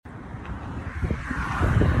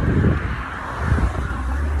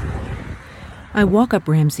I walk up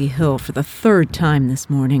Ramsey Hill for the third time this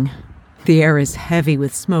morning. The air is heavy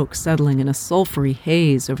with smoke settling in a sulfury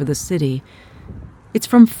haze over the city. It's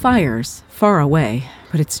from fires far away,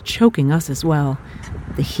 but it's choking us as well.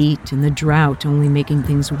 The heat and the drought only making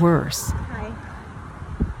things worse. Hi.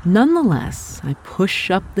 Nonetheless, I push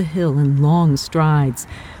up the hill in long strides,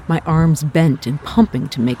 my arms bent and pumping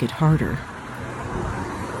to make it harder.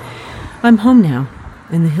 I'm home now,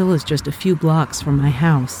 and the hill is just a few blocks from my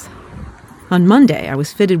house. On Monday, I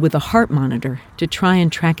was fitted with a heart monitor to try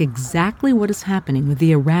and track exactly what is happening with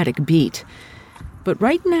the erratic beat. But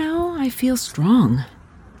right now, I feel strong.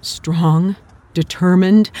 Strong,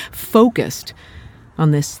 determined, focused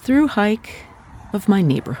on this through hike of my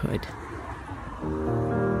neighborhood.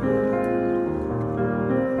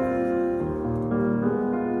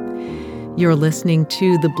 You're listening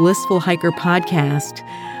to the Blissful Hiker podcast.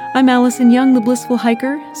 I'm Allison Young, the Blissful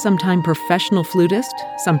Hiker, sometime professional flutist,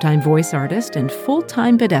 sometime voice artist, and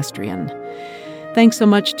full-time pedestrian. Thanks so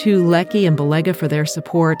much to Lecky and Belega for their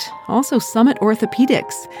support. Also Summit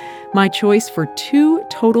Orthopedics, my choice for 2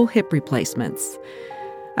 total hip replacements.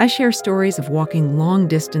 I share stories of walking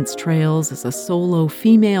long-distance trails as a solo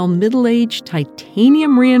female middle-aged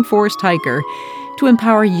titanium-reinforced hiker to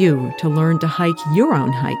empower you to learn to hike your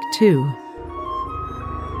own hike, too.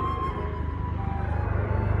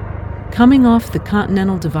 Coming off the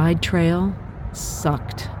Continental Divide Trail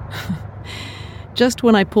sucked. Just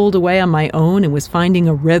when I pulled away on my own and was finding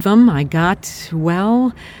a rhythm, I got,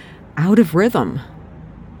 well, out of rhythm.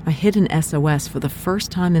 I hit an SOS for the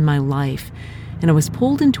first time in my life, and I was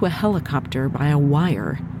pulled into a helicopter by a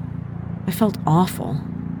wire. I felt awful,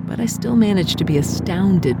 but I still managed to be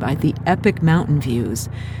astounded by the epic mountain views.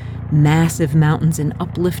 Massive mountains in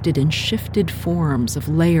uplifted and shifted forms of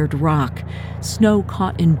layered rock, snow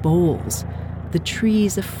caught in bowls, the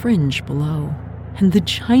trees a fringe below, and the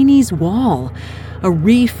Chinese Wall, a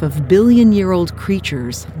reef of billion-year-old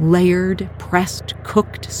creatures, layered, pressed,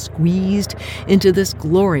 cooked, squeezed into this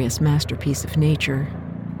glorious masterpiece of nature.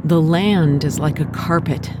 The land is like a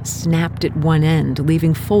carpet, snapped at one end,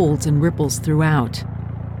 leaving folds and ripples throughout.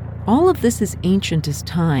 All of this is ancient as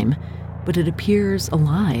time, but it appears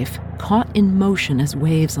alive, caught in motion as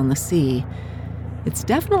waves on the sea. It's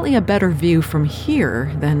definitely a better view from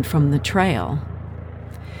here than from the trail.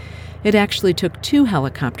 It actually took 2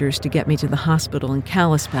 helicopters to get me to the hospital in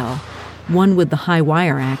Kalispell, one with the High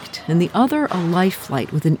Wire Act, and the other a life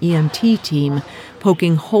flight with an EMT team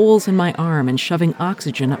poking holes in my arm and shoving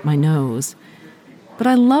oxygen up my nose. But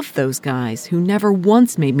I love those guys who never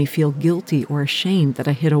once made me feel guilty or ashamed that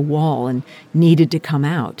I hit a wall and needed to come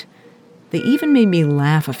out. They even made me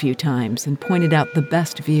laugh a few times and pointed out the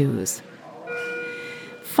best views.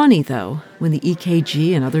 Funny, though, when the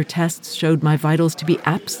EKG and other tests showed my vitals to be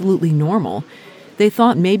absolutely normal, they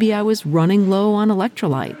thought maybe I was running low on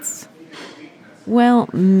electrolytes. Well,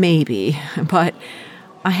 maybe, but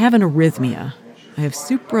I have an arrhythmia. I have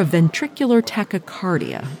supraventricular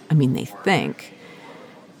tachycardia. They think.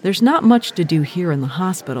 There's not much to do here in the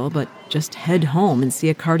hospital, but just head home and see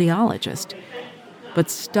a cardiologist. But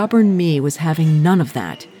stubborn me was having none of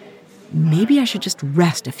that. Maybe I should just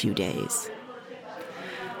rest a few days.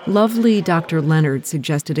 Lovely Dr. Leonard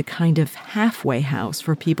suggested a kind of halfway house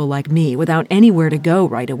for people like me without anywhere to go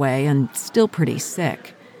right away and still pretty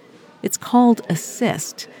sick. It's called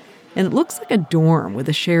Assist, and it looks like a dorm with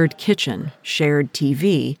a shared kitchen, shared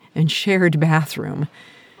TV, and shared bathroom.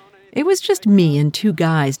 It was just me and 2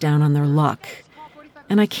 guys down on their luck.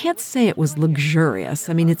 And I can't say it was luxurious.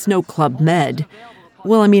 It's no Club Med.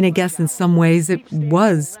 Well, I guess in some ways it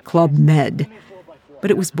was Club Med. But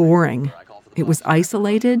it was boring. It was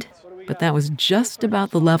isolated, but that was just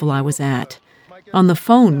about the level I was at. On the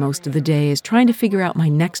phone most of the days, trying to figure out my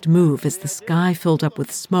next move as the sky filled up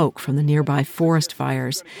with smoke from the nearby forest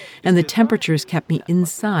fires, and the temperatures kept me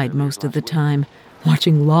inside most of the time,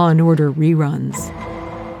 watching Law and Order reruns.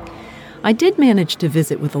 I did manage to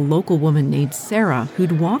visit with a local woman named Sarah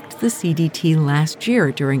who'd walked the CDT last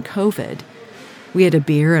year during COVID. We had a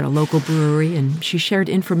beer at a local brewery, and she shared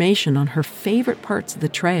information on her favorite parts of the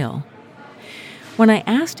trail. When I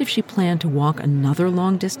asked if she planned to walk another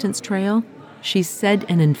long-distance trail, she said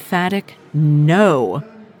an emphatic no.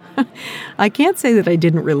 I can't say that I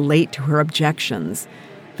didn't relate to her objections.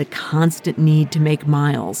 The constant need to make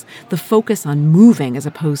miles, the focus on moving as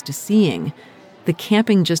opposed to seeing, the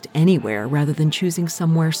camping just anywhere rather than choosing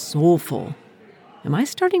somewhere soulful. Am I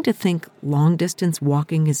starting to think long-distance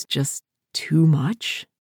walking is just too much?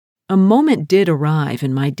 A moment did arrive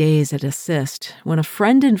in my days at Assist when a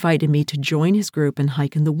friend invited me to join his group and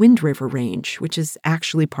hike in the Wind River Range, which is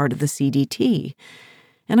actually part of the CDT.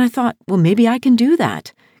 And I thought, well, maybe I can do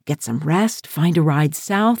that. Get some rest, find a ride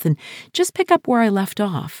south, and just pick up where I left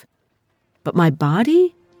off. But my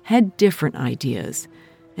body had different ideas,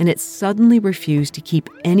 and it suddenly refused to keep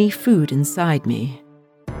any food inside me.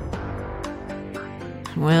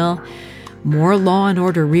 Well, more Law and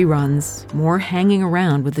Order reruns, more hanging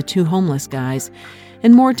around with the two homeless guys,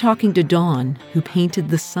 and more talking to Dawn, who painted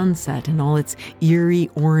the sunset in all its eerie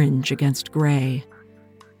orange against gray.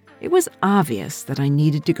 It was obvious that I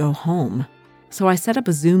needed to go home, so I set up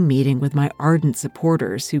a Zoom meeting with my ardent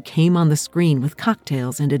supporters who came on the screen with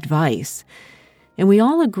cocktails and advice, and we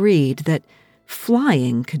all agreed that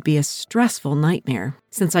flying could be a stressful nightmare,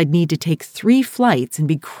 since I'd need to take 3 flights and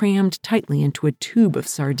be crammed tightly into a tube of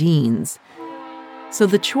sardines. So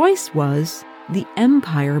the choice was the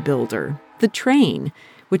Empire Builder, the train,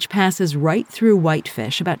 which passes right through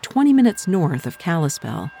Whitefish, about 20 minutes north of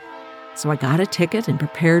Kalispell. So I got a ticket and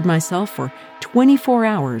prepared myself for 24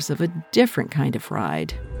 hours of a different kind of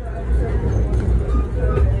ride.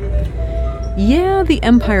 Yeah, the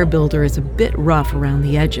Empire Builder is a bit rough around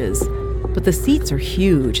the edges, but the seats are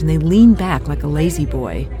huge and they lean back like a lazy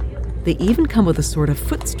boy. They even come with a sort of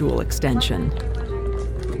footstool extension.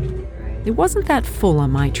 It wasn't that full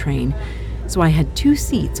on my train, so I had 2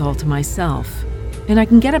 seats all to myself, and I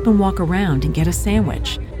can get up and walk around and get a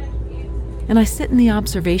sandwich. And I sit in the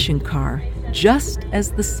observation car just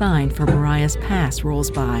as the sign for Marias Pass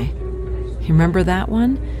rolls by. You remember that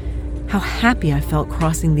one? How happy I felt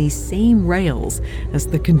crossing these same rails as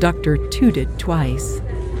the conductor tooted twice.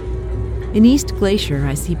 In East Glacier,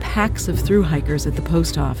 I see packs of thru-hikers at the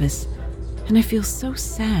post office, and I feel so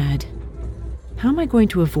sad. How am I going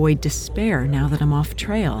to avoid despair now that I'm off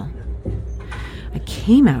trail? I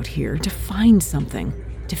came out here to find something,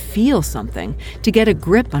 to feel something, to get a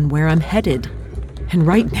grip on where I'm headed. And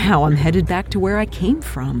right now, I'm headed back to where I came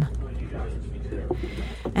from.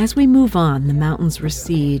 As we move on, the mountains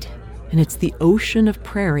recede, and it's the ocean of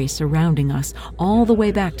prairie surrounding us all the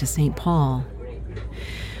way back to St. Paul.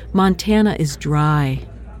 Montana is dry,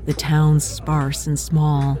 the towns sparse and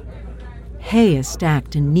small. Hay is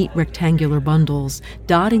stacked in neat rectangular bundles,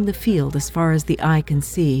 dotting the field as far as the eye can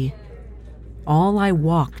see. All I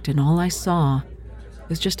walked and all I saw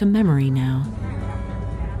is just a memory now.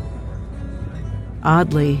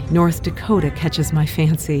 Oddly, North Dakota catches my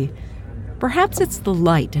fancy. Perhaps it's the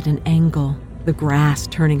light at an angle, the grass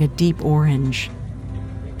turning a deep orange.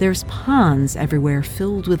 There's ponds everywhere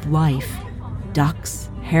filled with life, ducks,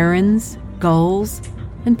 herons, gulls,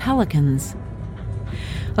 and pelicans.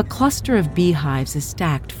 A cluster of beehives is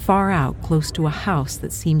stacked far out close to a house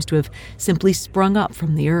that seems to have simply sprung up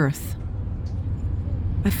from the earth.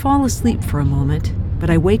 I fall asleep for a moment, but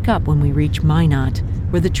I wake up when we reach Minot,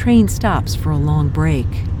 where the train stops for a long break.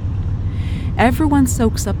 Everyone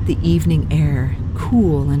soaks up the evening air,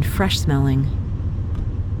 cool and fresh-smelling.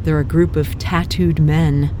 They're a group of tattooed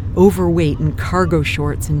men, overweight in cargo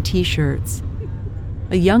shorts and t-shirts.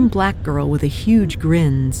 A young black girl with a huge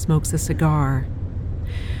grin smokes a cigar.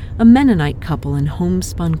 A Mennonite couple in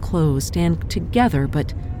homespun clothes stand together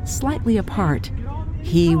but slightly apart,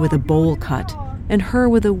 he with a bowl cut and her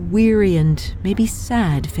with a weary and maybe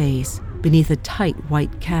sad face beneath a tight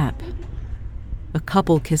white cap. A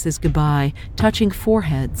couple kisses goodbye, touching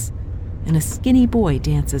foreheads, and a skinny boy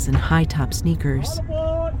dances in high-top sneakers.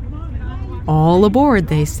 All aboard,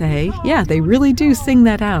 they say. Yeah, they really do sing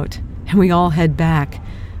that out. And we all head back,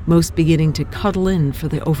 most beginning to cuddle in for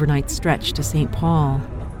the overnight stretch to St. Paul.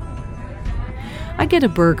 I get a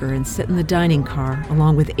burger and sit in the dining car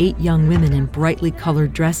along with 8 young women in brightly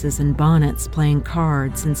colored dresses and bonnets playing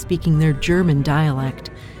cards and speaking their German dialect,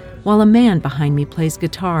 while a man behind me plays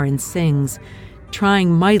guitar and sings,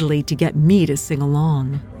 trying mightily to get me to sing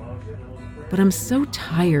along. But I'm so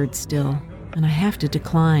tired still, and I have to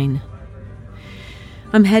decline.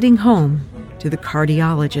 I'm heading home to the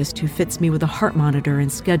cardiologist who fits me with a heart monitor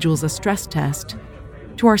and schedules a stress test,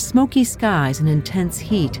 to our smoky skies and intense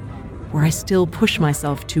heat, where I still push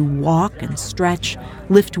myself to walk and stretch,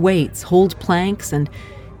 lift weights, hold planks, and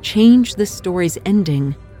change this story's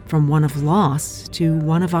ending from one of loss to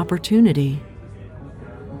one of opportunity.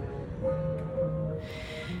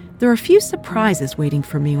 There are a few surprises waiting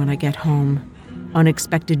for me when I get home,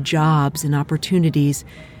 unexpected jobs and opportunities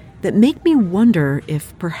that make me wonder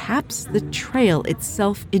if perhaps the trail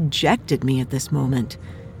itself ejected me at this moment,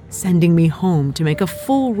 sending me home to make a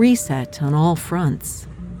full reset on all fronts.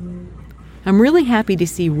 I'm really happy to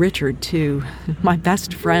see Richard, too, my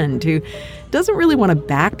best friend, who doesn't really want to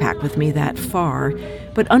backpack with me that far,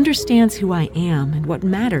 but understands who I am and what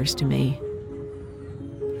matters to me.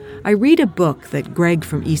 I read a book that Greg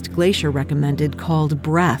from East Glacier recommended called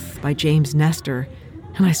Breath by James Nestor,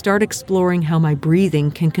 and I start exploring how my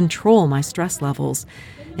breathing can control my stress levels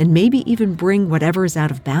and maybe even bring whatever is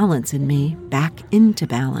out of balance in me back into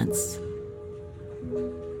balance.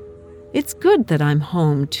 It's good that I'm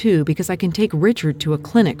home, too, because I can take Richard to a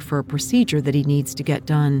clinic for a procedure that he needs to get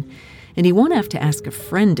done, and he won't have to ask a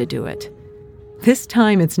friend to do it. This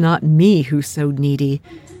time it's not me who's so needy,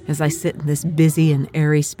 as I sit in this busy and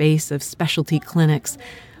airy space of specialty clinics,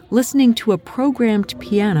 listening to a programmed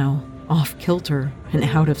piano off-kilter and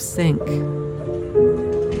out of sync.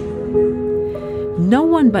 No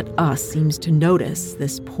one but us seems to notice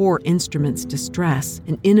this poor instrument's distress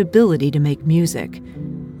and inability to make music,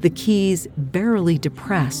 the keys barely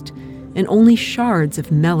depressed and only shards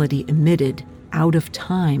of melody emitted out of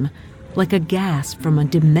time, like a gasp from a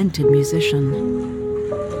demented musician.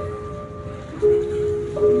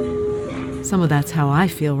 Some of that's how I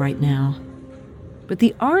feel right now. But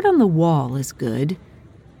the art on the wall is good.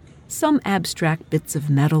 Some abstract bits of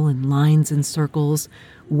metal in lines and circles,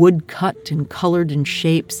 wood cut and colored in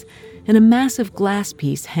shapes, and a massive glass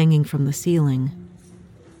piece hanging from the ceiling.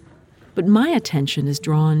 But my attention is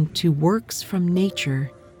drawn to works from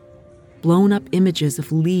nature. Blown-up images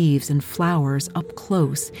of leaves and flowers up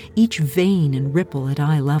close, each vein and ripple at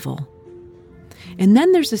eye level. And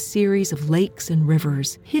then there's a series of lakes and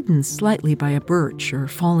rivers hidden slightly by a birch or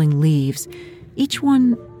falling leaves, each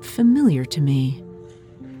one familiar to me.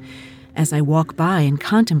 As I walk by and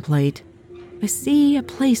contemplate, I see a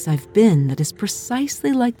place I've been that is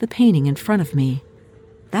precisely like the painting in front of me.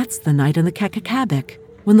 That's the night on the Kakakabik,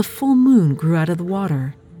 when the full moon grew out of the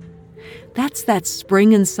water. That's that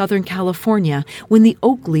spring in Southern California when the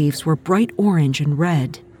oak leaves were bright orange and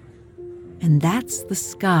red. And that's the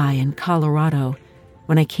sky in Colorado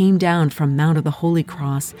when I came down from Mount of the Holy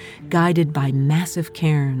Cross, guided by massive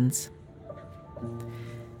cairns.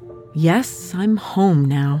 Yes, I'm home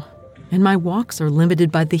now, and my walks are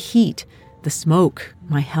limited by the heat, the smoke,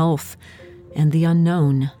 my health, and the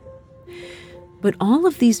unknown. But all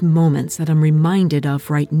of these moments that I'm reminded of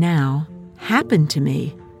right now happened to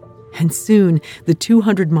me. And soon, the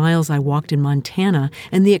 200 miles I walked in Montana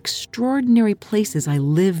and the extraordinary places I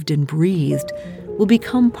lived and breathed will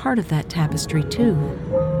become part of that tapestry, too.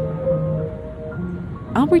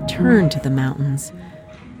 I'll return to the mountains.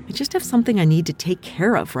 I just have something I need to take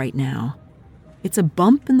care of right now. It's a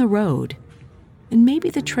bump in the road. And maybe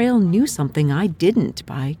the trail knew something I didn't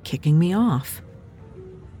by kicking me off.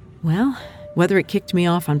 Well, whether it kicked me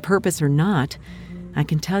off on purpose or not, I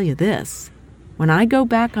can tell you this. When I go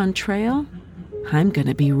back on trail, I'm going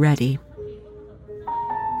to be ready.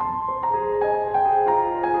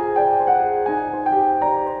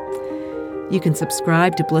 You can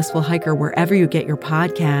subscribe to Blissful Hiker wherever you get your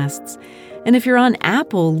podcasts. And if you're on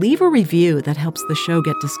Apple, leave a review that helps the show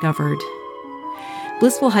get discovered.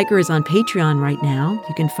 Blissful Hiker is on Patreon right now.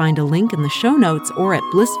 You can find a link in the show notes or at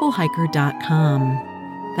blissfulhiker.com.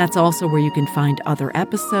 That's also where you can find other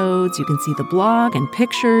episodes, you can see the blog and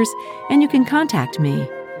pictures, and you can contact me,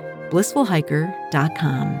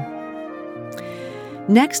 blissfulhiker.com.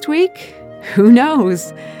 Next week, who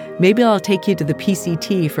knows? Maybe I'll take you to the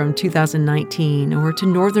PCT from 2019 or to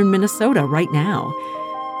northern Minnesota right now.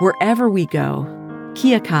 Wherever we go,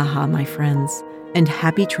 kia kaha, my friends, and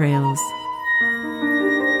happy trails.